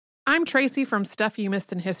I'm Tracy from Stuff You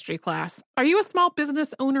Missed in History class. Are you a small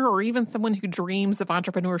business owner or even someone who dreams of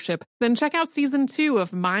entrepreneurship? Then check out Season 2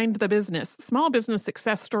 of Mind the Business, Small Business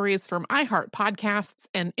Success Stories from iHeart Podcasts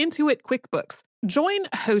and Intuit QuickBooks. Join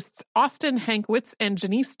hosts Austin Hankwitz and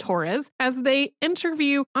Janice Torres as they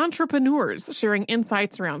interview entrepreneurs sharing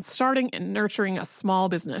insights around starting and nurturing a small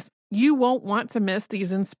business. You won't want to miss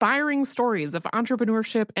these inspiring stories of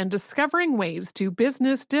entrepreneurship and discovering ways to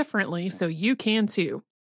business differently so you can too.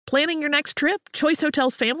 Planning your next trip? Choice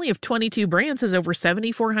Hotels' family of 22 brands has over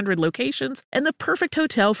 7,400 locations and the perfect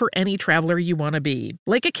hotel for any traveler you want to be.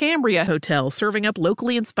 Like a Cambria Hotel, serving up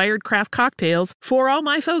locally inspired craft cocktails for all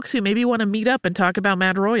my folks who maybe want to meet up and talk about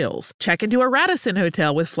Mad Royals. Check into a Radisson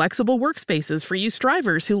Hotel with flexible workspaces for you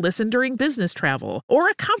strivers who listen during business travel. Or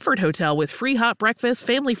a Comfort Hotel with free hot breakfast,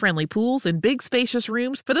 family-friendly pools, and big spacious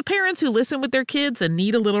rooms for the parents who listen with their kids and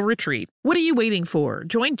need a little retreat. What are you waiting for?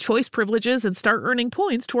 Join Choice Privileges and start earning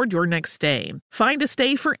points toward your next stay. Find a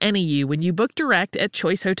stay for any you when you book direct at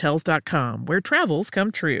choicehotels.com, where travels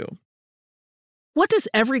come true. What does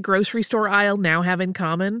every grocery store aisle now have in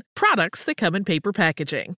common? Products that come in paper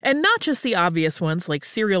packaging. And not just the obvious ones like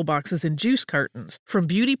cereal boxes and juice cartons. From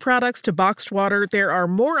beauty products to boxed water, there are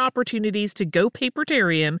more opportunities to go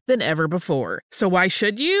papertarian than ever before. So why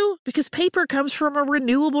should you? Because paper comes from a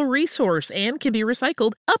renewable resource and can be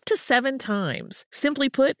recycled up to 7 times. Simply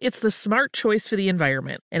put, it's the smart choice for the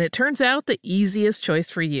environment. And it turns out the easiest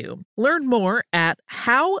choice for you. Learn more at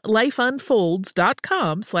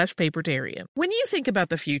howlifeunfolds.com/papertarian. When you think about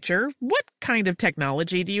the future, what kind of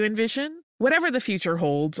technology do you envision? Whatever the future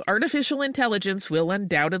holds, artificial intelligence will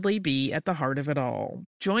undoubtedly be at the heart of it all.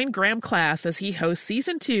 Join Graham Class as he hosts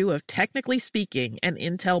Season 2 of Technically Speaking, an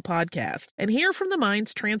Intel podcast, and hear from the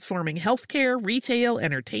minds transforming healthcare, retail,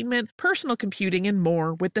 entertainment, personal computing, and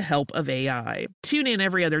more with the help of AI. Tune in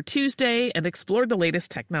every other Tuesday and explore the latest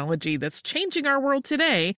technology that's changing our world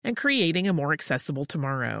today and creating a more accessible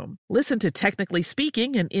tomorrow. Listen to Technically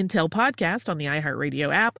Speaking, an Intel podcast on the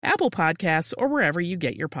iHeartRadio app, Apple Podcasts, or wherever you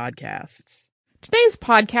get your podcasts. Today's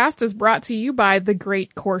podcast is brought to you by The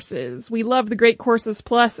Great Courses. We love The Great Courses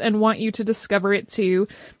Plus and want you to discover it too.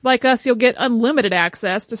 Like us, you'll get unlimited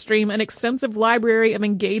access to stream an extensive library of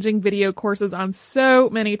engaging video courses on so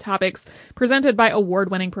many topics presented by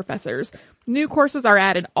award-winning professors. New courses are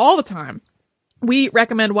added all the time. We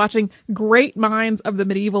recommend watching Great Minds of the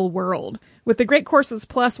Medieval World. With The Great Courses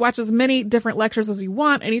Plus, watch as many different lectures as you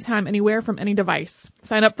want, anytime, anywhere, from any device.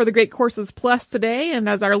 Sign up for The Great Courses Plus today, and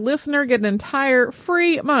as our listener, get an entire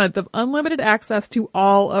free month of unlimited access to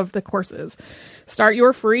all of the courses. Start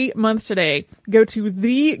your free month today. Go to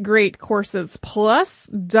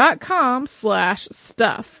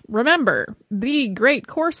thegreatcoursesplus.com/stuff. Remember,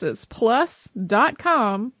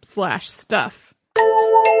 thegreatcoursesplus.com/stuff.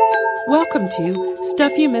 Welcome to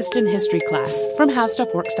Stuff You Missed in History class from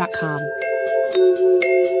HowStuffWorks.com.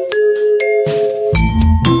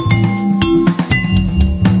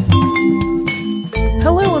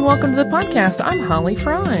 Hello and welcome to the podcast. I'm Holly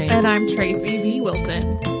Fry. And I'm Tracy V.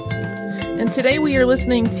 Wilson. And today we are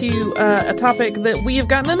listening to a topic that we have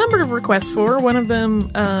gotten a number of requests for. One of them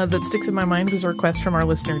that sticks in my mind was a request from our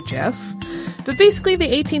listener, Jeff. But basically, the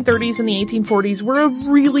 1830s and the 1840s were a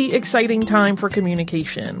really exciting time for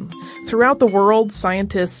communication. Throughout the world,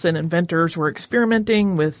 scientists and inventors were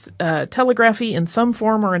experimenting with telegraphy in some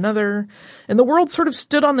form or another, and the world sort of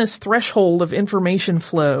stood on this threshold of information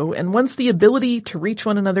flow, and once the ability to reach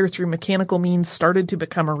one another through mechanical means started to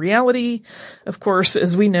become a reality, of course,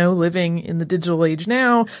 as we know, living in the digital age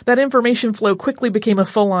now, that information flow quickly became a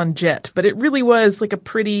full-on jet, but it really was like a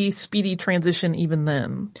pretty speedy transition even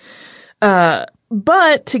then.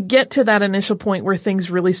 But to get to that initial point where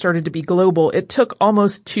things really started to be global, it took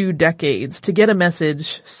almost 2 decades to get a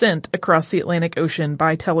message sent across the Atlantic Ocean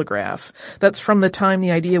by telegraph. That's from the time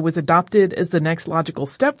the idea was adopted as the next logical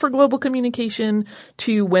step for global communication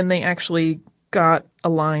to when they actually got a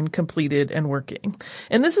line completed and working.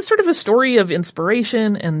 And this is sort of a story of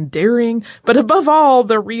inspiration and daring, but above all,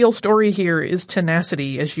 the real story here is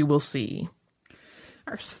tenacity, as you will see.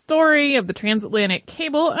 Our story of the transatlantic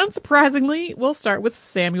cable, unsurprisingly, will start with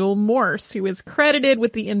Samuel Morse, who is credited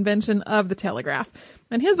with the invention of the telegraph.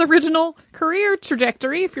 And his original career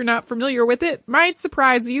trajectory, if you're not familiar with it, might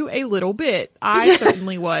surprise you a little bit. I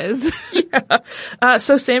certainly was.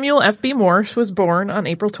 So Samuel F.B. Morse was born on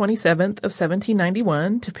April 27th of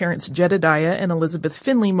 1791 to parents Jedediah and Elizabeth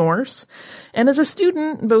Finley Morse. And as a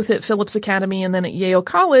student, both at Phillips Academy and then at Yale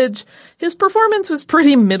College, his performance was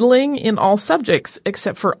pretty middling in all subjects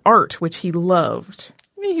except for art, which he loved.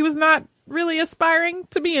 He was not really aspiring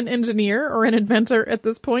to be an engineer or an inventor at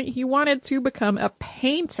this point. He wanted to become a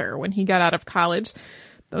painter when he got out of college.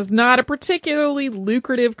 That was not a particularly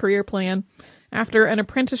lucrative career plan. After an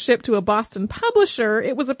apprenticeship to a Boston publisher,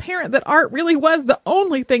 it was apparent that art really was the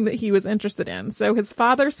only thing that he was interested in. So his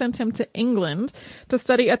father sent him to England to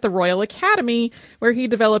study at the Royal Academy, where he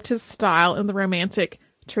developed his style in the Romantic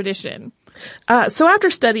tradition. So after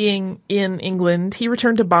studying in England, he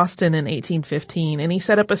returned to Boston in 1815, and he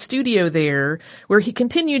set up a studio there where he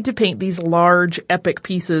continued to paint these large, epic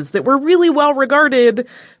pieces that were really well regarded,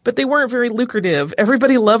 but they weren't very lucrative.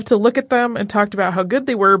 Everybody loved to look at them and talked about how good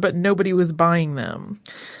they were, but nobody was buying them.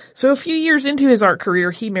 So a few years into his art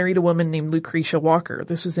career, he married a woman named Lucretia Walker.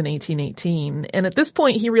 This was in 1818. And at this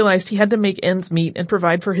point, he realized he had to make ends meet and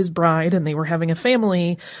provide for his bride, and they were having a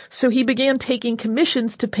family. So he began taking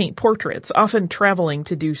commissions to paint portraits, often traveling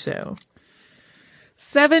to do so.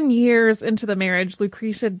 7 years into the marriage,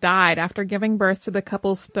 Lucretia died after giving birth to the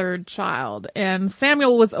couple's third child. And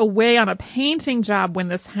Samuel was away on a painting job when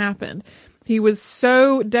this happened. He was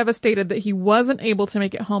so devastated that he wasn't able to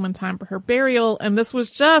make it home in time for her burial, and this was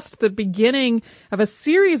just the beginning of a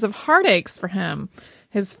series of heartaches for him.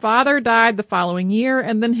 His father died the following year,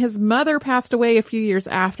 and then his mother passed away a few years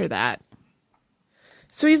after that.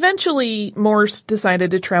 So eventually, Morse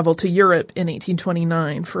decided to travel to Europe in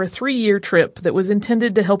 1829 for a 3-year trip that was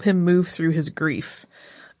intended to help him move through his grief.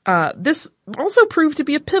 This also proved to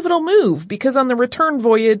be a pivotal move because on the return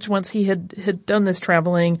voyage, once he had done this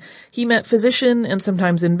traveling, he met physician and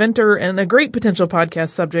sometimes inventor and a great potential podcast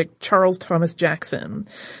subject, Charles Thomas Jackson.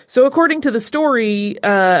 So according to the story,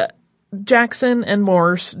 Jackson and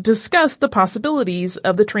Morse discussed the possibilities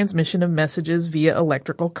of the transmission of messages via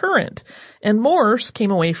electrical current, and Morse came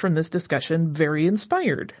away from this discussion very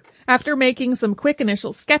inspired. After making some quick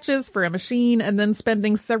initial sketches for a machine and then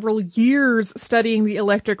spending several years studying the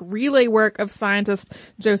electric relay work of scientist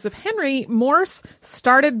Joseph Henry, Morse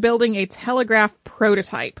started building a telegraph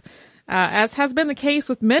prototype. As has been the case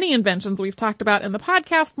with many inventions we've talked about in the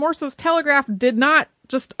podcast, Morse's telegraph did not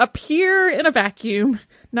just appear in a vacuum.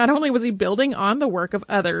 Not only was he building on the work of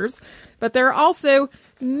others, but there are also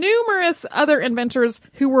numerous other inventors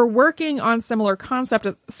who were working on similar concepts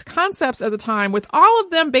at the time, with all of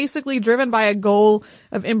them basically driven by a goal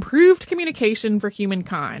of improved communication for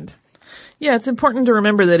humankind. Yeah, it's important to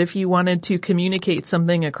remember that if you wanted to communicate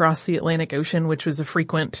something across the Atlantic Ocean, which was a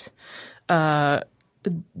frequent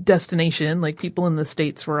destination, like people in the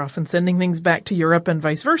States were often sending things back to Europe and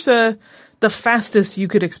vice versa, the fastest you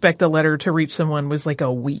could expect a letter to reach someone was like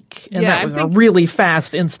a week. And that was a really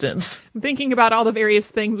fast instance. I'm thinking about all the various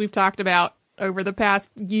things we've talked about over the past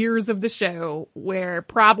years of the show where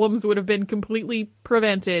problems would have been completely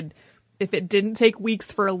prevented if it didn't take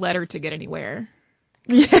weeks for a letter to get anywhere.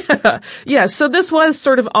 Yeah. So this was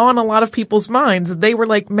sort of on a lot of people's minds. They were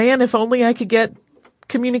like, man, if only I could get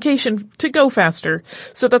communication to go faster.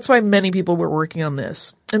 So that's why many people were working on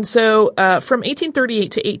this. And so from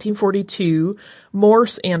 1838 to 1842,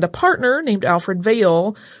 Morse and a partner named Alfred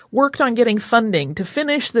Vail worked on getting funding to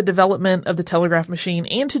finish the development of the telegraph machine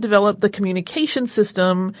and to develop the communication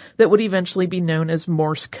system that would eventually be known as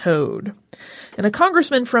Morse code. And a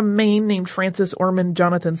congressman from Maine named Francis Ormond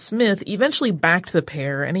Jonathan Smith eventually backed the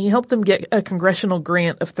pair, and he helped them get a congressional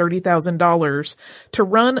grant of $30,000 to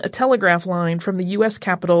run a telegraph line from the U.S.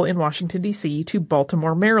 Capitol in Washington, D.C. to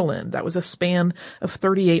Baltimore, Maryland. That was a span of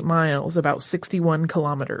 38 miles, about 61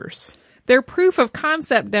 kilometers. Their proof of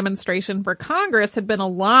concept demonstration for Congress had been a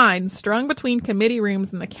line strung between committee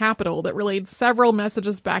rooms in the Capitol that relayed several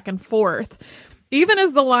messages back and forth. Even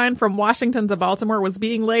as the line from Washington to Baltimore was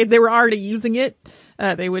being laid, they were already using it.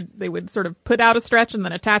 They would sort of put out a stretch and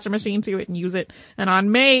then attach a machine to it and use it. And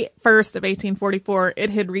on May 1st of 1844, it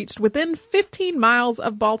had reached within 15 miles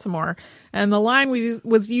of Baltimore. And the line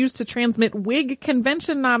was used to transmit Whig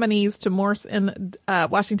convention nominees to Morse in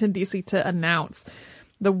Washington, D.C. to announce.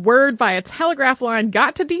 The word via telegraph line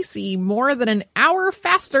got to D.C. more than an hour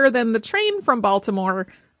faster than the train from Baltimore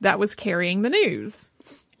that was carrying the news.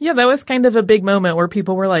 Yeah, that was kind of a big moment where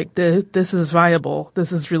people were like, this is viable.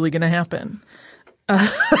 This is really going to happen.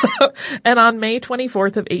 And on May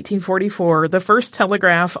 24th of 1844, the first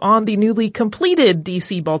telegraph on the newly completed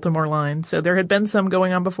DC-Baltimore line, so there had been some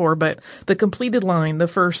going on before, but the completed line, the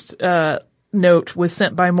first note was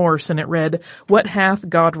sent by Morse, and it read, "What hath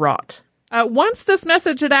God wrought?" Once this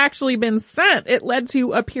message had actually been sent, it led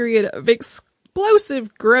to a period of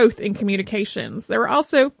explosive growth in communications. There were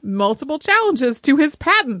also multiple challenges to his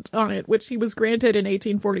patent on it, which he was granted in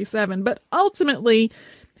 1847, but ultimately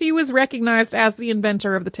he was recognized as the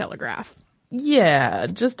inventor of the telegraph. Yeah,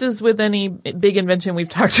 just as with any big invention we've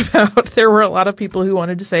talked about, there were a lot of people who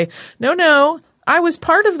wanted to say, no, I was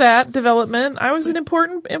part of that development. I was an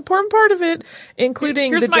important part of it,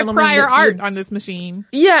 including Here's the my gentleman prior that art on this machine.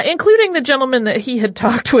 Yeah, including the gentleman that he had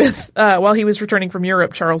talked with while he was returning from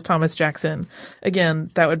Europe, Charles Thomas Jackson. Again,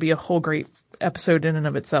 that would be a whole great episode in and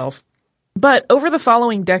of itself. But over the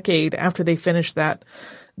following decade, after they finished that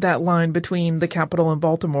line between the capital and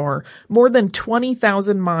Baltimore, more than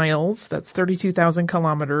 20,000 miles, that's 32,000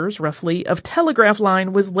 kilometers roughly, of telegraph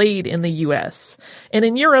line was laid in the U.S. And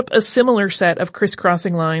in Europe, a similar set of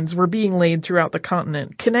crisscrossing lines were being laid throughout the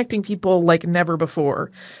continent, connecting people like never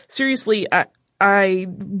before. Seriously, I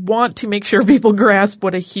want to make sure people grasp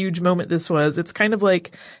what a huge moment this was. It's kind of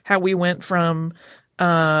like how we went from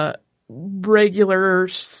regular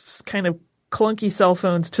kind of clunky cell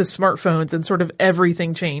phones to smartphones, and sort of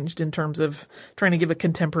everything changed in terms of trying to give a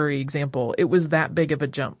contemporary example. It was that big of a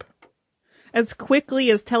jump. As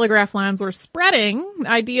quickly as telegraph lines were spreading,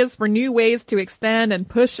 ideas for new ways to extend and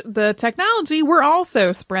push the technology were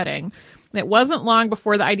also spreading. It wasn't long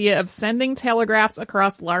before the idea of sending telegraphs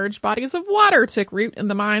across large bodies of water took root in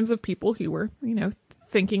the minds of people who were,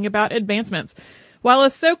 thinking about advancements. While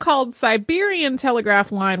a so-called Siberian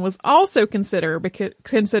telegraph line was also considered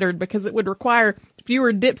because it would require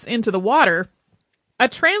fewer dips into the water, a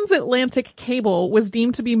transatlantic cable was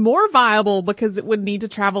deemed to be more viable because it would need to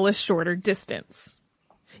travel a shorter distance.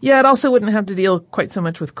 Yeah, it also wouldn't have to deal quite so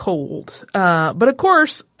much with cold. But of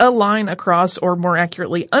course, a line across, or more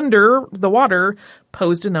accurately under the water,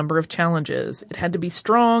 posed a number of challenges. It had to be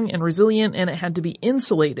strong and resilient, and it had to be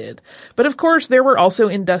insulated. But of course, there were also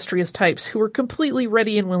industrious types who were completely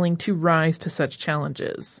ready and willing to rise to such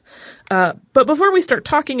challenges. But before we start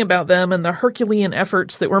talking about them and the Herculean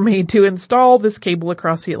efforts that were made to install this cable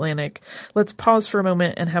across the Atlantic, let's pause for a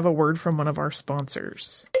moment and have a word from one of our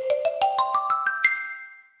sponsors.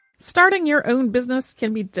 Starting your own business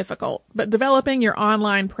can be difficult, but developing your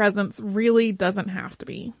online presence really doesn't have to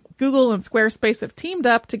be. Google and Squarespace have teamed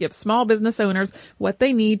up to give small business owners what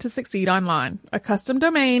they need to succeed online: a custom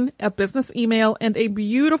domain, a business email, and a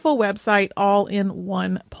beautiful website all in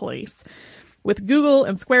one place. With Google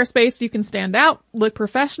and Squarespace, you can stand out, look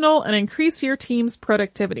professional, and increase your team's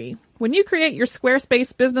productivity. When you create your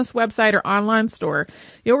Squarespace business website or online store,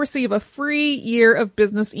 you'll receive a free year of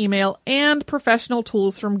business email and professional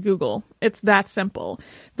tools from Google. It's that simple.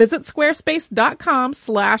 Visit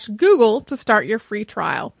squarespace.com/Google to start your free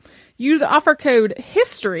trial. Use the offer code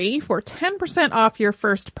HISTORY for 10% off your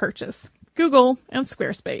first purchase. Google and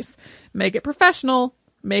Squarespace. Make it professional.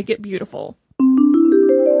 Make it beautiful.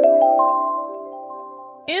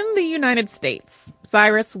 In the United States,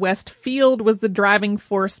 Cyrus West Field was the driving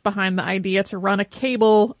force behind the idea to run a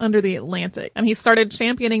cable under the Atlantic, and he started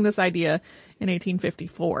championing this idea in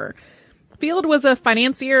 1854. Field was a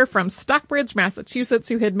financier from Stockbridge, Massachusetts,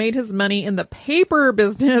 who had made his money in the paper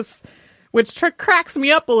business, which cracks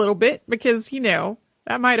me up a little bit because,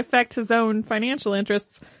 that might affect his own financial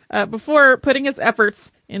interests, before putting his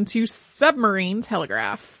efforts into submarine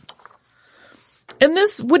telegraph. And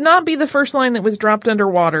this would not be the first line that was dropped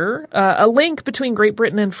underwater. A link between Great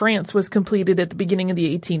Britain and France was completed at the beginning of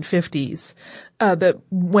the 1850s that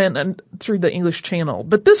went through the English Channel.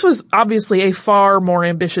 But this was obviously a far more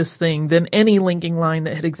ambitious thing than any linking line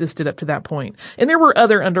that had existed up to that point. And there were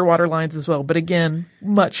other underwater lines as well, but again,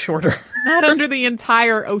 much shorter. Not under the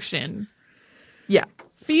entire ocean. Yeah.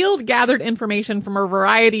 Field gathered information from a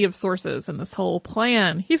variety of sources in this whole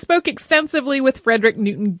plan. He spoke extensively with Frederick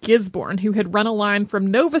Newton Gisborne, who had run a line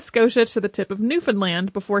from Nova Scotia to the tip of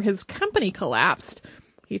Newfoundland before his company collapsed.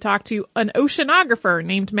 He talked to an oceanographer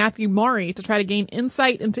named Matthew Maury to try to gain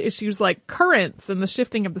insight into issues like currents and the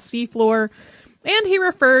shifting of the seafloor. And he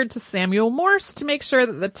referred to Samuel Morse to make sure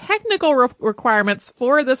that the technical requirements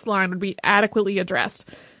for this line would be adequately addressed.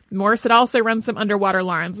 Morse had also run some underwater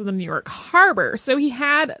lines in the New York harbor, so he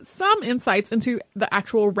had some insights into the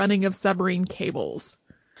actual running of submarine cables.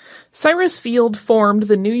 Cyrus Field formed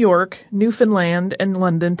the New York, Newfoundland, and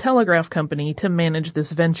London Telegraph Company to manage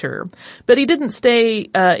this venture. But he didn't stay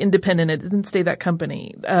independent. It didn't stay that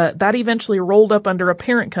company. That eventually rolled up under a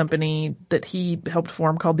parent company that he helped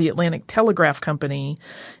form called the Atlantic Telegraph Company.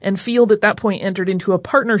 And Field at that point entered into a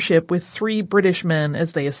partnership with 3 British men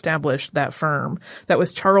as they established that firm. That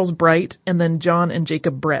was Charles Bright and then John and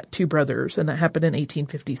Jacob Brett, 2 brothers, and that happened in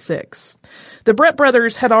 1856. The Brett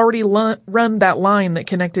brothers had already run that line that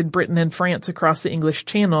connected Britain and France across the English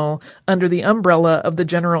Channel under the umbrella of the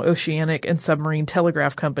General Oceanic and Submarine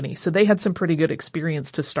Telegraph Company, so they had some pretty good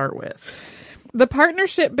experience to start with. The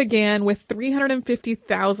partnership began with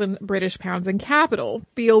 350,000 British pounds in capital.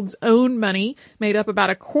 Field's own money made up about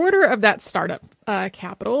a quarter of that startup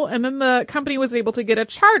capital, and then the company was able to get a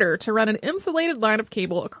charter to run an insulated line of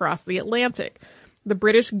cable across the Atlantic. The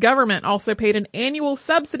British government also paid an annual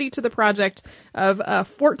subsidy to the project of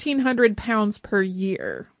 £1,400 per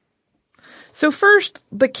year. So first,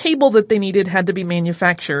 the cable that they needed had to be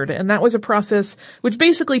manufactured, and that was a process which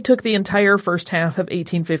basically took the entire first half of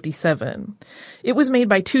 1857. It was made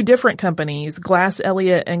by two different companies, Glass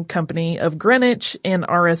Elliott and Company of Greenwich and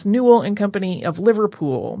R.S. Newell and Company of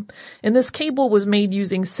Liverpool. And this cable was made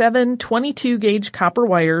using 7 22-gauge copper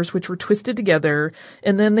wires which were twisted together,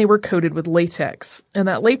 and then they were coated with latex. And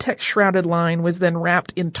that latex-shrouded line was then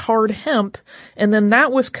wrapped in tarred hemp, and then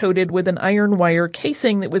that was coated with an iron wire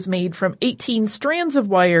casing that was made from 18 strands of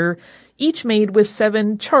wire, each made with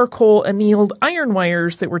 7 charcoal annealed iron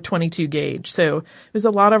wires that were 22 gauge. So it was a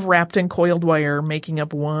lot of wrapped and coiled wire making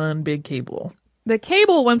up one big cable. The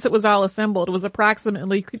cable, once it was all assembled, was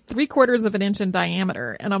approximately 3/4 of an inch in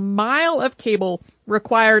diameter, and a mile of cable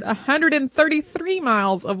required 133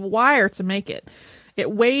 miles of wire to make it.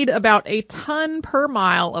 It weighed about a ton per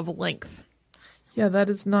mile of length. Yeah, that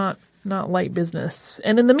is not light business.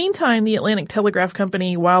 And in the meantime, the Atlantic Telegraph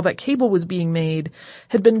Company, while that cable was being made,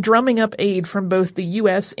 had been drumming up aid from both the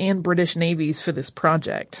U.S. and British navies for this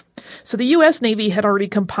project. So the U.S. Navy had already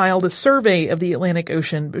compiled a survey of the Atlantic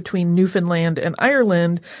Ocean between Newfoundland and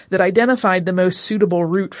Ireland that identified the most suitable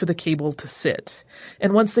route for the cable to sit.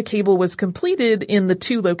 And once the cable was completed in the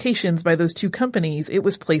two locations by those two companies, it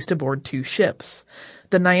was placed aboard 2 ships.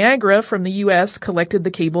 The Niagara from the U.S. collected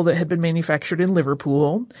the cable that had been manufactured in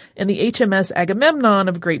Liverpool, and the HMS Agamemnon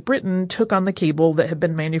of Great Britain took on the cable that had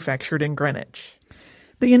been manufactured in Greenwich.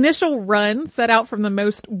 The initial run set out from the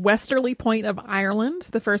most westerly point of Ireland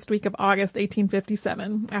the first week of August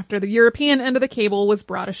 1857, after the European end of the cable was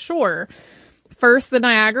brought ashore. First, the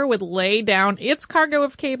Niagara would lay down its cargo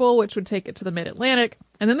of cable, which would take it to the mid-Atlantic,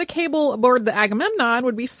 and then the cable aboard the Agamemnon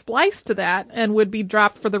would be spliced to that and would be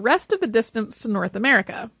dropped for the rest of the distance to North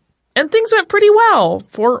America. And things went pretty well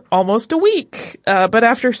for almost a week. But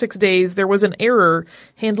after 6 days, there was an error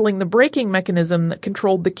handling the braking mechanism that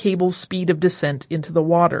controlled the cable's speed of descent into the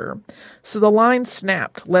water. So the line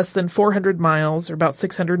snapped less than 400 miles, or about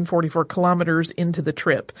 644 kilometers into the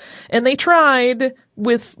trip. And they tried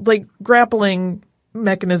with, grappling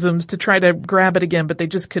mechanisms to try to grab it again, but they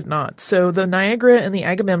just could not. So the Niagara and the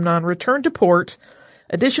Agamemnon returned to port.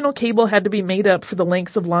 Additional cable had to be made up for the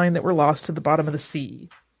lengths of line that were lost to the bottom of the sea.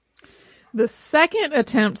 The second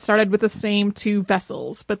attempt started with the same 2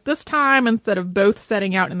 vessels, but this time, instead of both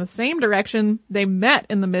setting out in the same direction, they met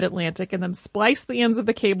in the mid-Atlantic and then spliced the ends of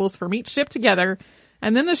the cables from each ship together,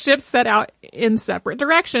 and then the ships set out in separate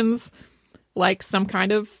directions, like some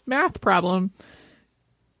kind of math problem.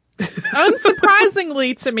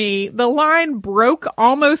 Unsurprisingly to me, the line broke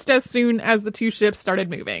almost as soon as the 2 ships started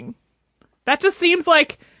moving. That just seems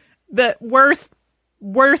like the worst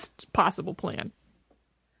possible plan.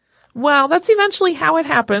 Well, that's eventually how it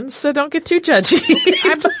happens, so don't get too judgy.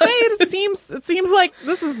 I'm just saying, it seems like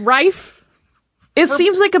this is rife. It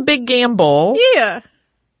seems like a big gamble. Yeah.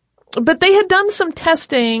 But they had done some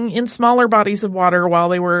testing in smaller bodies of water while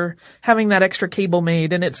they were having that extra cable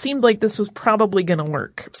made, and it seemed like this was probably going to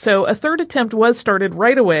work. So a third attempt was started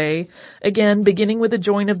right away, again, beginning with a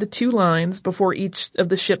join of the 2 lines before each of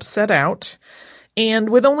the ships set out. And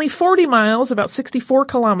with only 40 miles, about 64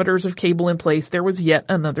 kilometers of cable in place, there was yet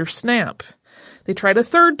another snap. They tried a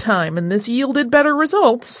third time, and this yielded better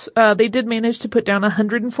results. They did manage to put down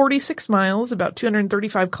 146 miles, about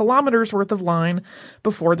 235 kilometers worth of line,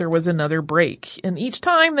 before there was another break. And each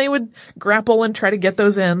time they would grapple and try to get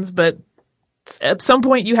those ends, but at some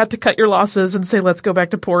point you had to cut your losses and say, let's go back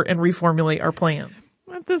to port and reformulate our plan.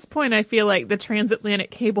 At this point, I feel like the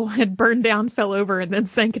transatlantic cable had burned down, fell over, and then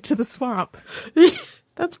sank into the swamp.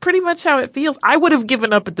 That's pretty much how it feels. I would have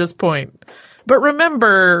given up at this point. But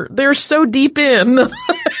remember, they're so deep in.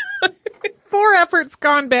 4 efforts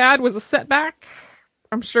gone bad was a setback.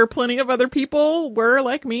 I'm sure plenty of other people were,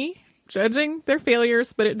 like me, judging their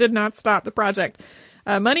failures, but it did not stop the project.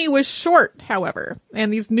 Money was short, however,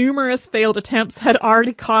 and these numerous failed attempts had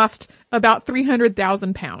already cost about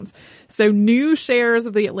 £300,000. So new shares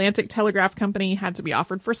of the Atlantic Telegraph Company had to be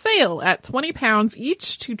offered for sale at £20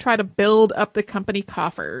 each to try to build up the company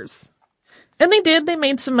coffers. And they did. They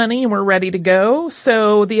made some money and were ready to go.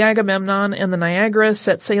 So the Agamemnon and the Niagara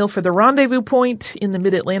set sail for the rendezvous point in the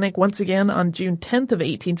mid-Atlantic once again on June 10th of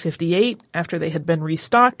 1858, after they had been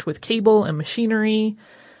restocked with cable and machinery.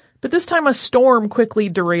 But this time a storm quickly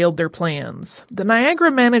derailed their plans. The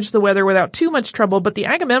Niagara managed the weather without too much trouble, but the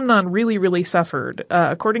Agamemnon really suffered.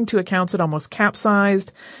 According to accounts, it almost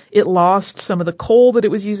capsized. It lost some of the coal that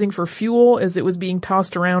it was using for fuel as it was being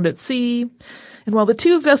tossed around at sea. And while the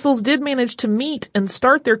two vessels did manage to meet and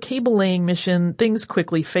start their cable-laying mission, things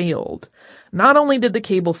quickly failed. Not only did the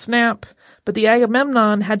cable snap, but the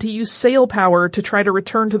Agamemnon had to use sail power to try to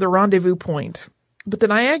return to the rendezvous point. But the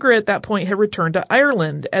Niagara at that point had returned to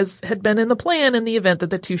Ireland, as had been in the plan in the event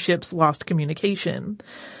that the two ships lost communication.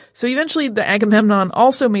 So eventually the Agamemnon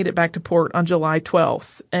also made it back to port on July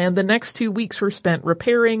 12th, and the next 2 weeks were spent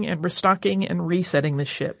repairing and restocking and resetting the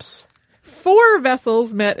ships. 4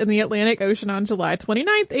 vessels met in the Atlantic Ocean on July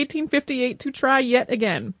 29th, 1858 to try yet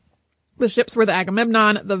again. The ships were the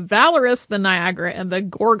Agamemnon, the Valorous, the Niagara, and the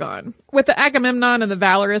Gorgon. With the Agamemnon and the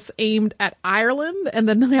Valorous aimed at Ireland, and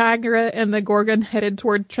the Niagara and the Gorgon headed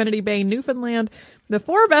toward Trinity Bay, Newfoundland, the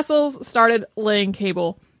 4 vessels started laying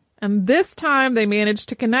cable. And this time they managed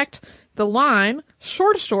to connect the line,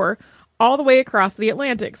 shore to shore, all the way across the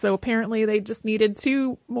Atlantic. So apparently they just needed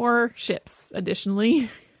 2 more ships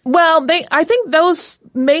additionally. Well, I think those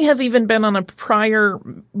may have even been on a prior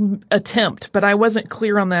attempt, but I wasn't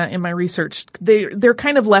clear on that in my research. They're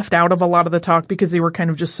kind of left out of a lot of the talk because they were kind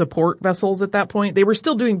of just support vessels at that point. They were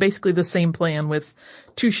still doing basically the same plan with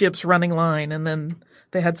 2 ships running line, and then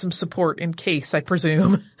they had some support in case, I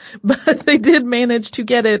presume. But they did manage to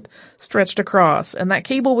get it stretched across, and that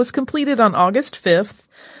cable was completed on August 5th.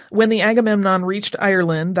 When the Agamemnon reached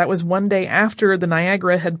Ireland, that was 1 day after the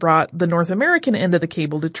Niagara had brought the North American end of the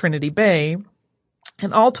cable to Trinity Bay.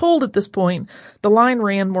 And all told at this point, the line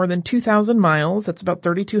ran more than 2,000 miles, that's about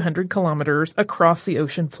 3,200 kilometers, across the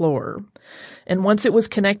ocean floor. And once it was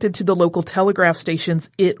connected to the local telegraph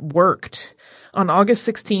stations, it worked. On August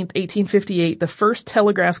 16th, 1858, the first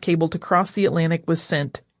telegraph cable to cross the Atlantic was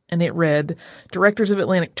sent, and it read, Directors of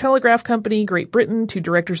Atlantic Telegraph Company, Great Britain, to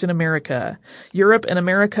Directors in America. Europe and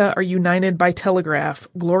America are united by telegraph.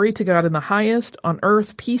 Glory to God in the highest, on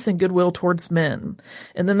earth, peace and goodwill towards men.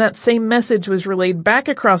 And then that same message was relayed back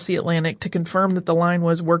across the Atlantic to confirm that the line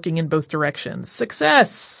was working in both directions.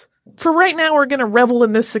 Success! For right now, we're going to revel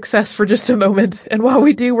in this success for just a moment. And while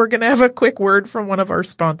we do, we're going to have a quick word from one of our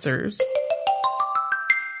sponsors.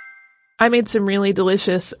 I made some really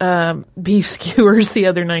delicious beef skewers the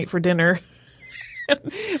other night for dinner.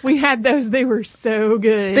 We had those. They were so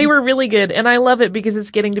good. They were really good. And I love it because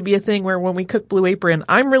it's getting to be a thing where when we cook Blue Apron,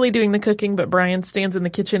 I'm really doing the cooking, but Brian stands in the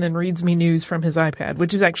kitchen and reads me news from his iPad,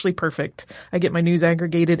 which is actually perfect. I get my news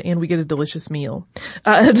aggregated and we get a delicious meal.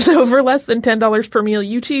 So for less than $10 per meal,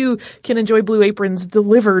 you too can enjoy Blue Apron's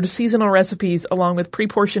delivered seasonal recipes along with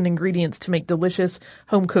pre-portioned ingredients to make delicious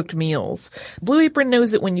home-cooked meals. Blue Apron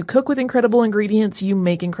knows that when you cook with incredible ingredients, you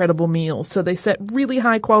make incredible meals. So they set really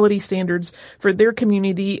high quality standards for their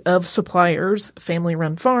community of suppliers,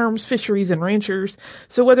 family-run farms, fisheries, and ranchers.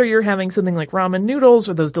 So whether you're having something like ramen noodles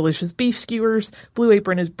or those delicious beef skewers, Blue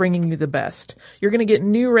Apron is bringing you the best. You're going to get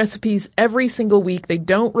new recipes every single week. They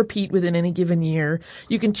don't repeat within any given year.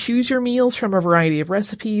 You can choose your meals from a variety of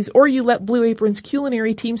recipes, or you let Blue Apron's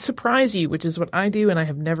culinary team surprise you, which is what I do, and I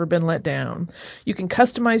have never been let down. You can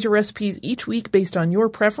customize your recipes each week based on your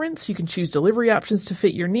preference. You can choose delivery options to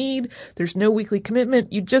fit your need. There's no weekly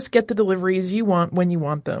commitment. You just get the deliveries you want when you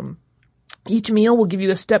want them. Each meal will give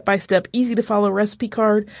you a step-by-step, easy-to-follow recipe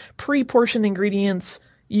card, pre-portioned ingredients.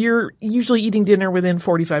 You're usually eating dinner within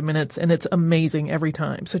 45 minutes, and it's amazing every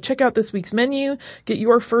time. So check out this week's menu. Get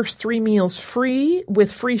your first 3 meals free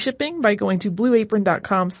with free shipping by going to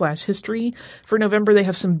blueapron.com/history. For November, they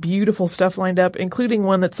have some beautiful stuff lined up, including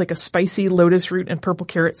one that's like a spicy lotus root and purple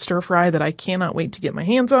carrot stir fry that I cannot wait to get my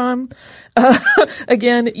hands on.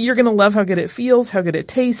 Again, you're going to love how good it feels, how good it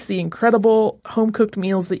tastes, the incredible home-cooked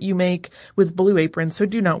meals that you make with Blue Apron. So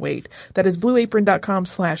do not wait. That is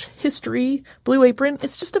blueapron.com/history. Blue Apron,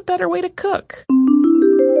 it's just a better way to cook.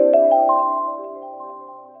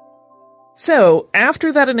 So,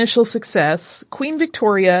 after that initial success, Queen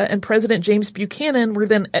Victoria and President James Buchanan were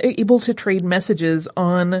then able to trade messages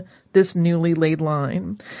on this newly laid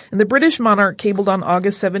line. And the British monarch cabled on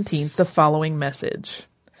August 17th the following message.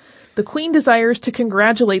 The Queen desires to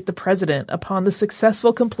congratulate the President upon the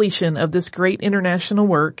successful completion of this great international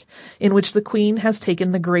work in which the Queen has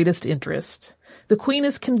taken the greatest interest. The Queen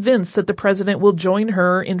is convinced that the President will join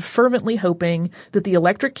her in fervently hoping that the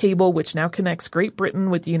electric cable which now connects Great Britain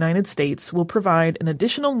with the United States will provide an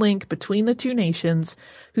additional link between the two nations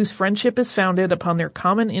whose friendship is founded upon their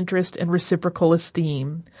common interest and reciprocal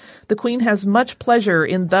esteem. The Queen has much pleasure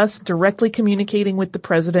in thus directly communicating with the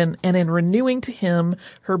President and in renewing to him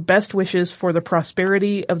her best wishes for the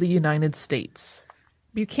prosperity of the United States.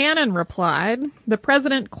 Buchanan replied, "The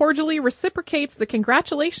President cordially reciprocates the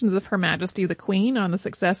congratulations of Her Majesty the Queen on the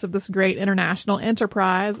success of this great international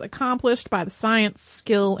enterprise accomplished by the science,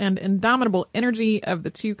 skill, and indomitable energy of the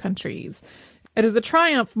two countries. It is a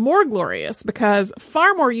triumph more glorious because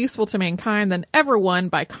far more useful to mankind than ever won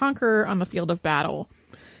by conqueror on the field of battle.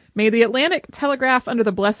 May the Atlantic Telegraph under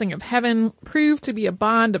the blessing of heaven prove to be a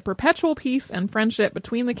bond of perpetual peace and friendship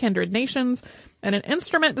between the kindred nations and an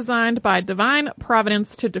instrument designed by divine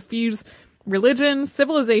providence to diffuse religion,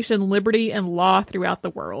 civilization, liberty, and law throughout the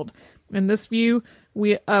world. In this view,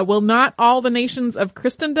 we will not all the nations of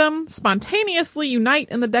Christendom spontaneously unite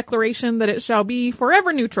in the declaration that it shall be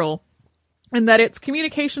forever neutral, and that its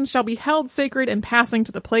communications shall be held sacred in passing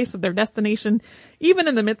to the place of their destination, even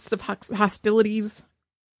in the midst of hostilities."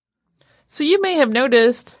 So you may have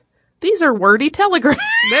noticed these are wordy telegrams.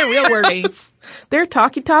 They're real wordy. They're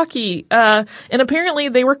talky-talky. And apparently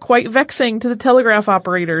they were quite vexing to the telegraph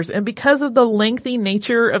operators. And because of the lengthy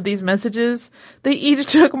nature of these messages, they each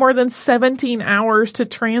took more than 17 hours to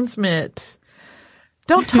transmit.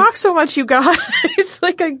 Don't talk so much, you guys.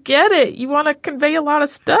 Like, I get it. You want to convey a lot of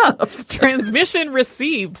stuff. Transmission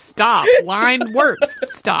received. Stop. Line works.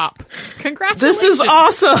 Stop. Congratulations. This is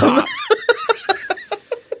awesome. Stop.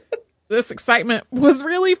 This excitement was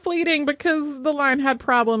really fleeting because the line had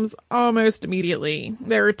problems almost immediately.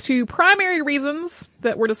 There are two primary reasons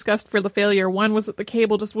that were discussed for the failure. One was that the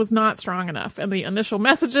cable just was not strong enough, and the initial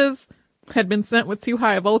messages had been sent with too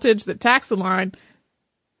high a voltage that taxed the line.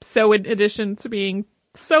 So in addition to being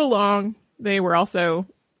so long, they were also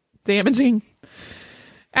damaging.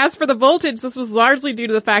 As for the voltage, this was largely due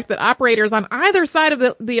to the fact that operators on either side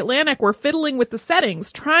of the Atlantic were fiddling with the settings,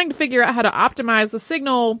 trying to figure out how to optimize the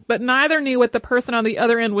signal, but neither knew what the person on the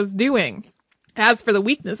other end was doing. As for the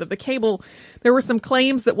weakness of the cable, there were some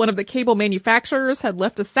claims that one of the cable manufacturers had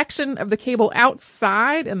left a section of the cable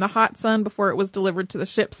outside in the hot sun before it was delivered to the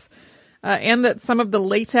ships, and that some of the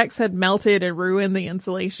latex had melted and ruined the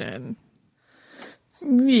insulation.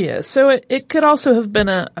 Yeah, so it could also have been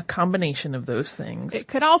a combination of those things. It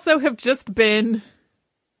could also have just been,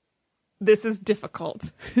 this is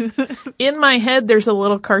difficult. In my head, there's a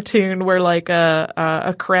little cartoon where like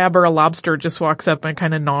a crab or a lobster just walks up and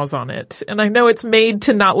kind of gnaws on it. And I know it's made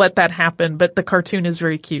to not let that happen, but the cartoon is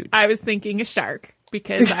very cute. I was thinking a shark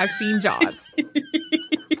because I've seen Jaws.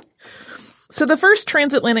 So the first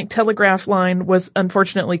transatlantic telegraph line was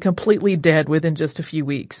unfortunately completely dead within just a few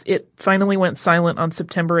weeks. It finally went silent on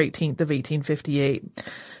September 18th of 1858.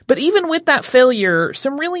 But even with that failure,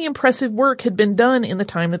 some really impressive work had been done in the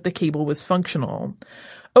time that the cable was functional.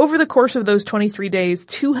 Over the course of those 23 days,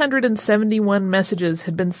 271 messages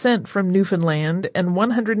had been sent from Newfoundland and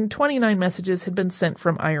 129 messages had been sent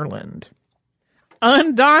from Ireland.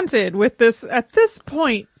 Undaunted with this, at this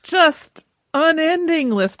point, just unending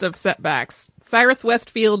list of setbacks, Cyrus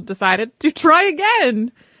Westfield decided to try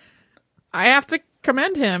again. I have to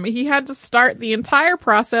commend him. He had to start the entire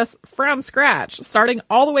process from scratch, starting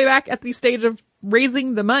all the way back at the stage of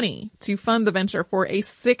raising the money to fund the venture for a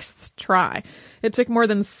sixth try. It took more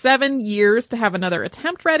than 7 years to have another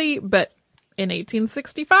attempt ready, but in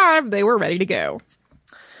 1865, they were ready to go.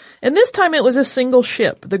 And this time it was a single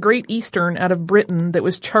ship, the Great Eastern out of Britain, that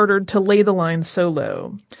was chartered to lay the line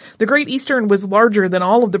solo. The Great Eastern was larger than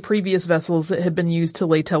all of the previous vessels that had been used to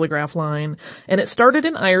lay telegraph line, and it started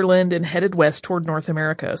in Ireland and headed west toward North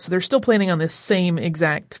America, so they're still planning on this same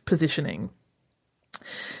exact positioning.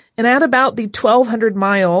 And at about the 1,200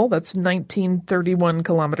 mile, that's 1931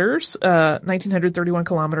 kilometer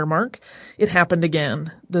mark, it happened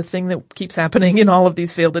again. The thing that keeps happening in all of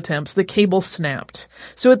these failed attempts, the cable snapped.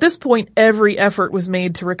 So at this point, every effort was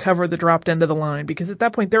made to recover the dropped end of the line, because at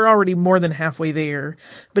that point, they're already more than halfway there.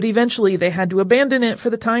 But eventually, they had to abandon it for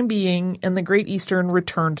the time being, and the Great Eastern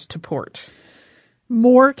returned to port.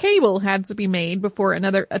 More cable had to be made before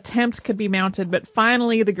another attempt could be mounted, but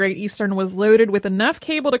finally the Great Eastern was loaded with enough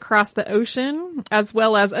cable to cross the ocean, as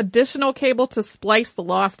well as additional cable to splice the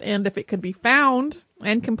lost end if it could be found,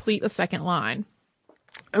 and complete a second line.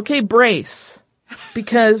 Okay, brace.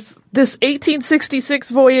 Because this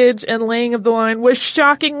 1866 voyage and laying of the line was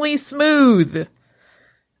shockingly smooth.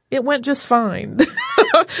 It went just fine.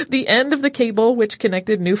 The end of the cable, which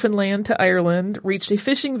connected Newfoundland to Ireland, reached a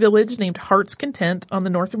fishing village named Heart's Content on the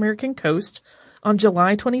North American coast on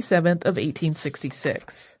July 27th of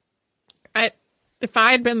 1866. If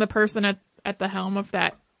I had been the person at the helm of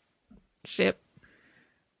that ship,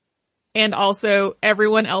 and also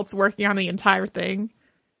everyone else working on the entire thing,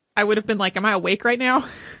 I would have been like, am I awake right now?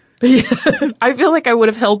 Yeah, I feel like I would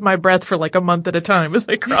have held my breath for like a month at a time as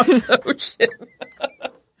I crossed the ocean.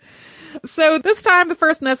 So this time the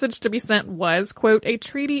first message to be sent was, quote, a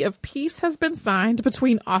treaty of peace has been signed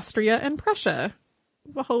between Austria and Prussia.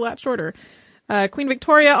 It's a whole lot shorter. Queen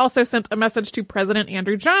Victoria also sent a message to President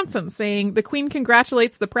Andrew Johnson saying the Queen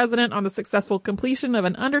congratulates the President on the successful completion of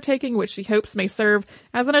an undertaking which she hopes may serve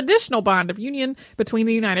as an additional bond of union between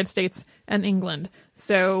the United States and England.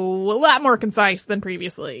 So a lot more concise than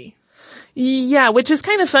previously. Yeah, which is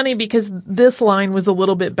kind of funny because this line was a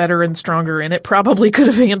little bit better and stronger, and it probably could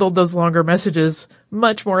have handled those longer messages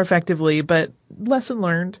much more effectively, but lesson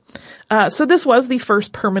learned. So this was the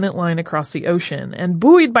first permanent line across the ocean, and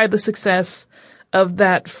buoyed by the success of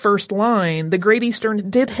that first line, the Great Eastern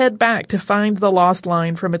did head back to find the lost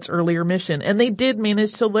line from its earlier mission, and they did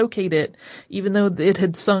manage to locate it, even though it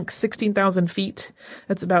had sunk 16,000 feet.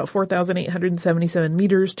 That's about 4,877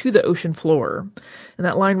 meters to the ocean floor. And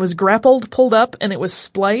that line was grappled, pulled up, and it was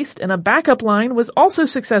spliced, and a backup line was also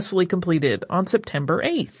successfully completed on September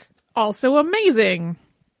 8th. Also amazing.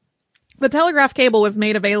 The telegraph cable was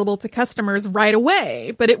made available to customers right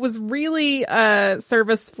away, but it was really a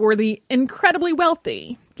service for the incredibly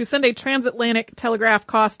wealthy. To send a transatlantic telegraph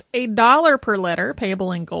cost $1 per letter,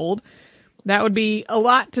 payable in gold. That would be a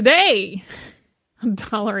lot today.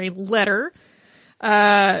 $1 a letter.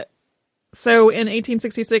 So in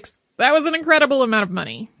 1866, that was an incredible amount of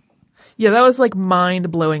money. Yeah, that was like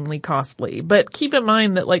mind-blowingly costly. But keep in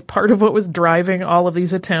mind that like part of what was driving all of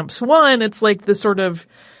these attempts, one, it's like the sort of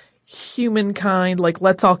humankind, like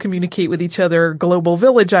let's all communicate with each other, global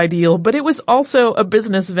village ideal, but it was also a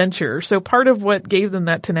business venture. So part of what gave them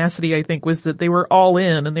that tenacity, I think, was that they were all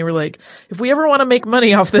in and they were like, if we ever want to make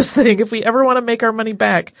money off this thing, if we ever want to make our money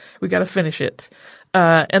back, we got to finish it.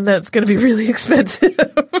 And that's going to be really expensive.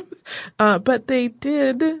 But they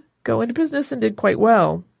did go into business and did quite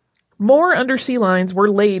well. More undersea lines were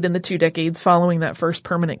laid in the 2 decades following that first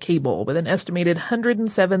permanent cable, with an estimated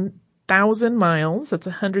 107,000 miles, that's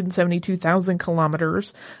 172,000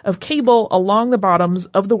 kilometers, of cable along the bottoms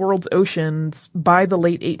of the world's oceans by the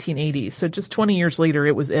late 1880s. So just 20 years later,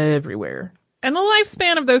 it was everywhere. And the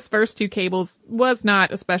lifespan of those first 2 cables was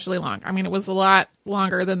not especially long. I mean, it was a lot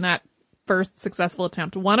longer than that first successful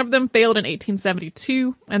attempt. One of them failed in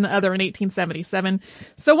 1872 and the other in 1877.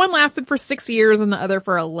 So one lasted for 6 years and the other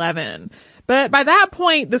for 11. But by that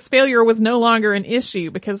point, this failure was no longer an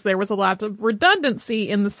issue because there was a lot of redundancy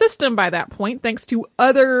in the system by that point, thanks to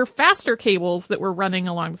other faster cables that were running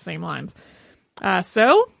along the same lines.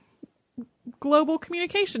 So, global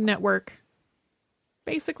communication network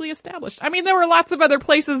basically established. I mean, there were lots of other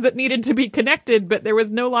places that needed to be connected, but there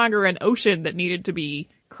was no longer an ocean that needed to be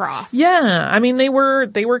crossed. Yeah, I mean, they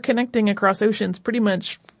were connecting across oceans pretty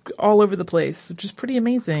much all over the place, which is pretty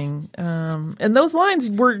amazing. And those lines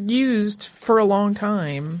were used for a long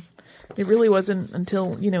time. It really wasn't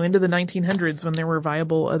until, into the 1900s when there were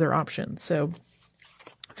viable other options. So,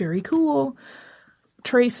 very cool.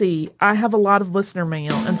 Tracy, I have a lot of listener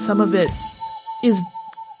mail, and some of it is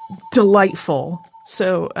delightful.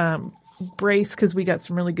 So, brace, because we got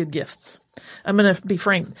some really good gifts. I'm going to be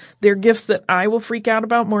frank. They're gifts that I will freak out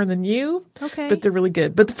about more than you. Okay. But they're really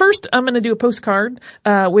good. But first, I'm going to do a postcard,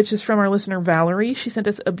 which is from our listener, Valerie. She sent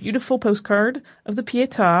us a beautiful postcard of the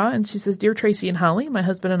Pietà. And she says, Dear Tracy and Holly, my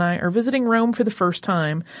husband and I are visiting Rome for the first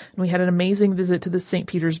time. And we had an amazing visit to the St.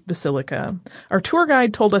 Peter's Basilica. Our tour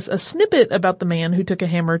guide told us a snippet about the man who took a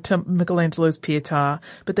hammer to Michelangelo's Pietà.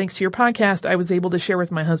 But thanks to your podcast, I was able to share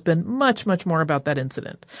with my husband much, much more about that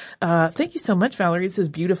incident. Thank you so much, Valerie. This is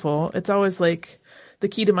beautiful. It's always like the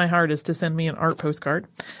key to my heart is to send me an art postcard.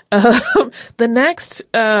 The next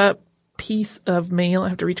piece of mail, I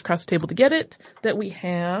have to reach across the table to get it, that we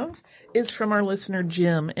have is from our listener,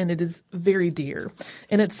 Jim, and it is very dear.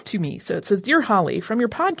 And it's to me. So it says, Dear Holly, from your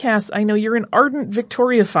podcast, I know you're an ardent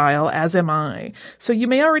Victoriophile, as am I. So you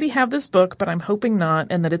may already have this book, but I'm hoping not,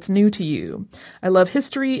 and that it's new to you. I love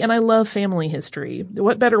history, and I love family history.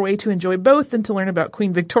 What better way to enjoy both than to learn about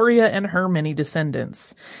Queen Victoria and her many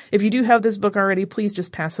descendants? If you do have this book already, please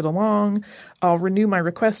just pass it along. I'll renew my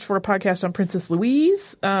request for a podcast on Princess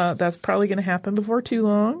Louise. That's probably going to happen before too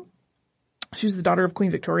long. She was the daughter of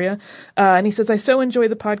Queen Victoria. And he says, I so enjoy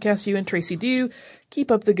the podcast you and Tracy do.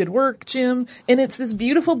 Keep up the good work, Jim. And it's this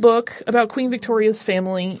beautiful book about Queen Victoria's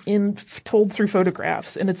family told through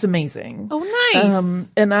photographs. And it's amazing. Oh,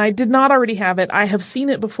 nice. And I did not already have it. I have seen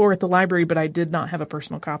it before at the library, but I did not have a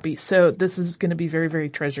personal copy. So this is going to be very, very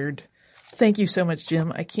treasured. Thank you so much,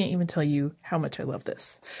 Jim. I can't even tell you how much I love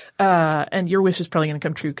this. And your wish is probably going to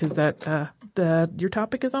come true because your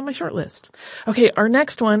topic is on my short list. Okay, our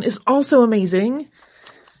next one is also amazing.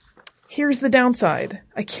 Here's the downside.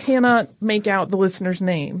 I cannot make out the listener's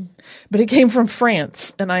name, but it came from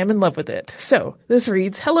France, and I am in love with it. So, this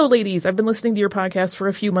reads, "Hello ladies, I've been listening to your podcast for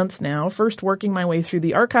a few months now, first working my way through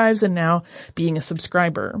the archives and now being a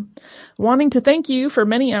subscriber. Wanting to thank you for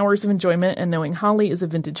many hours of enjoyment, and knowing Holly is a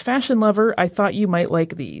vintage fashion lover, I thought you might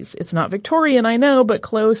like these. It's not Victorian, I know, but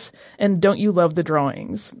close, and don't you love the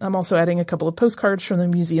drawings? I'm also adding a couple of postcards from the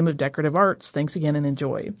Museum of Decorative Arts. Thanks again and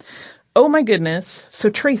enjoy." Oh my goodness. So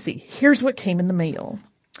Tracy, here's what came in the mail.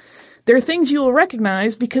 There are things you will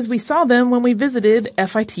recognize because we saw them when we visited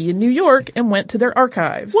FIT in New York and went to their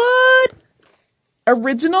archives. What?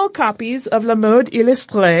 Original copies of La Mode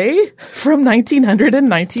Illustrée from 1900 and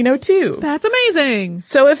 1902. That's amazing.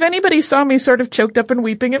 So if anybody saw me sort of choked up and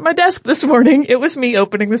weeping at my desk this morning, it was me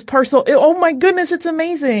opening this parcel. Oh my goodness, it's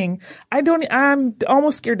amazing. I'm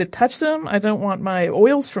almost scared to touch them. I don't want my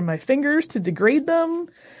oils from my fingers to degrade them.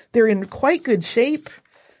 They're in quite good shape,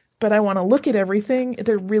 but I want to look at everything.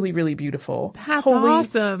 They're really, really beautiful. That's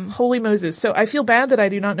awesome. Holy Moses. So I feel bad that I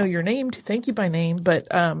do not know your name to thank you by name, but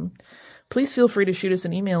please feel free to shoot us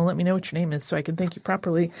an email and let me know what your name is so I can thank you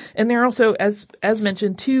properly. And there are also, as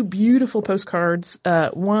mentioned, 2 beautiful postcards.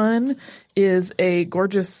 One is a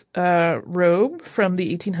gorgeous robe from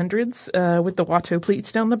the 1800s with the Watteau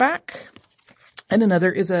pleats down the back. And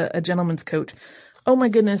another is a gentleman's coat. Oh my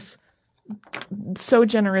goodness. So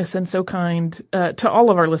generous and so kind to all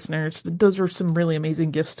of our listeners. Those were some really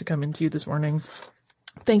amazing gifts to come into this morning.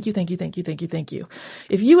 Thank you, thank you, thank you, thank you, thank you.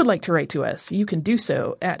 If you would like to write to us, you can do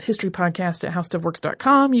so at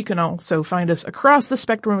historypodcast@howstuffworks.com. You can also find us across the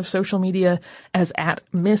spectrum of social media as at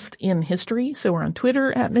Missed in History. So we're on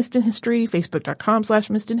Twitter at Missed in History,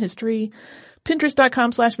 Facebook.com/Missed in History,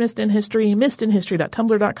 Pinterest.com/MissedInHistory,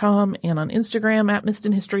 MissedInHistory.tumblr.com, and on Instagram at Missed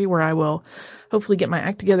in History, where I will hopefully get my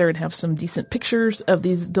act together and have some decent pictures of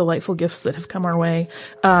these delightful gifts that have come our way.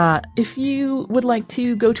 If you would like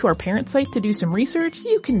to go to our parent site to do some research,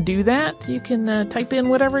 you can do that. You can type in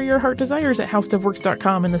whatever your heart desires at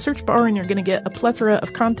howstuffworks.com in the search bar, and you're going to get a plethora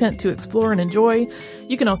of content to explore and enjoy.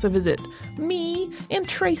 You can also visit me and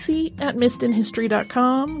Tracy at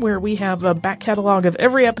MissedInHistory.com, where we have a back catalog of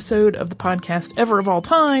every episode of the podcast ever of all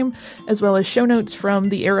time, as well as show notes from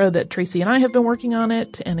the era that Tracy and I have been working on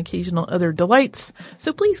it, and occasional other delights.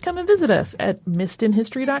 So please come and visit us at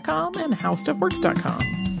MissedInHistory.com and HowStuffWorks.com.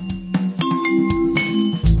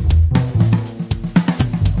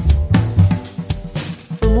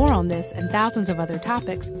 For more on this and thousands of other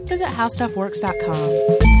topics, visit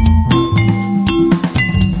HowStuffWorks.com.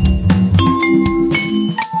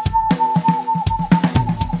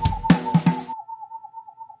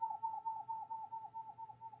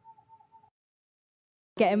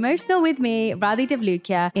 Get emotional with me, Radhi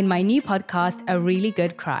Devlukia, in my new podcast, A Really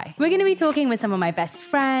Good Cry. We're going to be talking with some of my best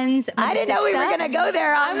friends. I didn't know we were going to go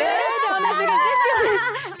there on this.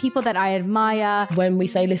 People that I admire. When we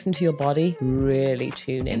say listen to your body, really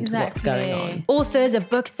tune into what's going on. Authors of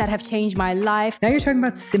books that have changed my life. Now you're talking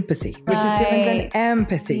about sympathy, which is different than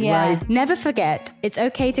empathy, right? Never forget, it's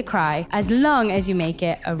okay to cry as long as you make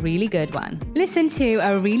it a really good one. Listen to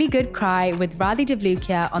A Really Good Cry with Radhi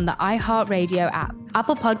Devlukia on the iHeartRadio app,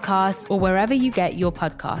 Apple Podcasts, or wherever you get your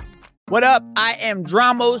podcasts. What up? I am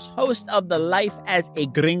Dramos, host of the Life as a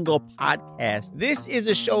Gringo podcast. This is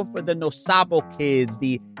a show for the No Sabo kids,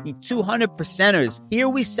 the 200%ers. Here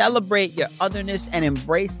we celebrate your otherness and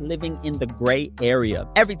embrace living in the gray area.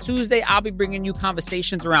 Every Tuesday, I'll be bringing you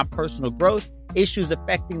conversations around personal growth, issues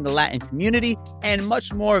affecting the Latin community, and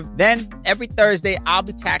much more. Then, every Thursday, I'll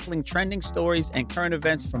be tackling trending stories and current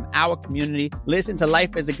events from our community. Listen to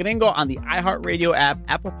Life as a Gringo on the iHeartRadio app,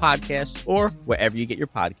 Apple Podcasts, or wherever you get your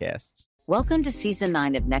podcasts. Welcome to Season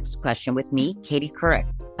 9 of Next Question with me, Katie Couric.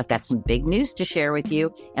 I've got some big news to share with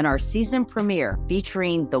you in our season premiere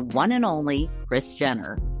featuring the one and only Kris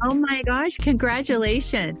Jenner. Oh my gosh,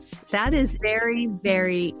 congratulations. That is very,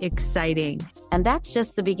 very exciting. And that's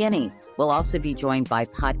just the beginning. We'll also be joined by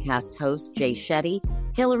podcast host Jay Shetty,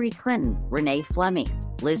 Hillary Clinton, Renee Fleming,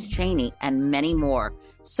 Liz Cheney, and many more.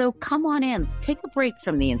 So come on in, take a break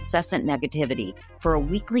from the incessant negativity for a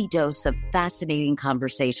weekly dose of fascinating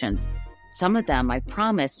conversations. Some of them, I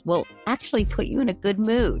promise, will actually put you in a good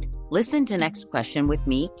mood. Listen to Next Question with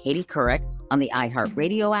me, Katie Couric, on the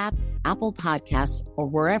iHeartRadio app, Apple Podcasts, or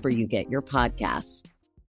wherever you get your podcasts.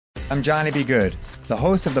 I'm Johnny B. Good, the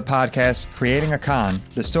host of the podcast Creating a Con,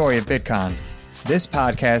 the story of Bitcoin. This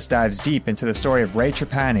podcast dives deep into the story of Ray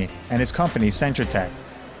Trapani and his company Centratech.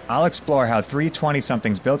 I'll explore how three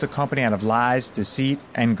 20-somethings built a company out of lies, deceit,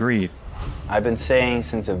 and greed. I've been saying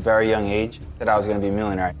since a very young age that I was going to be a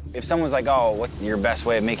millionaire. If someone's like, oh, what's your best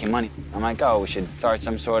way of making money? I'm like, oh, we should start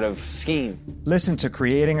some sort of scheme. Listen to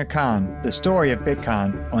Creating a Con, the story of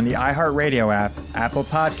Bitcon, on the iHeartRadio app, Apple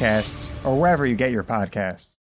Podcasts, or wherever you get your podcasts.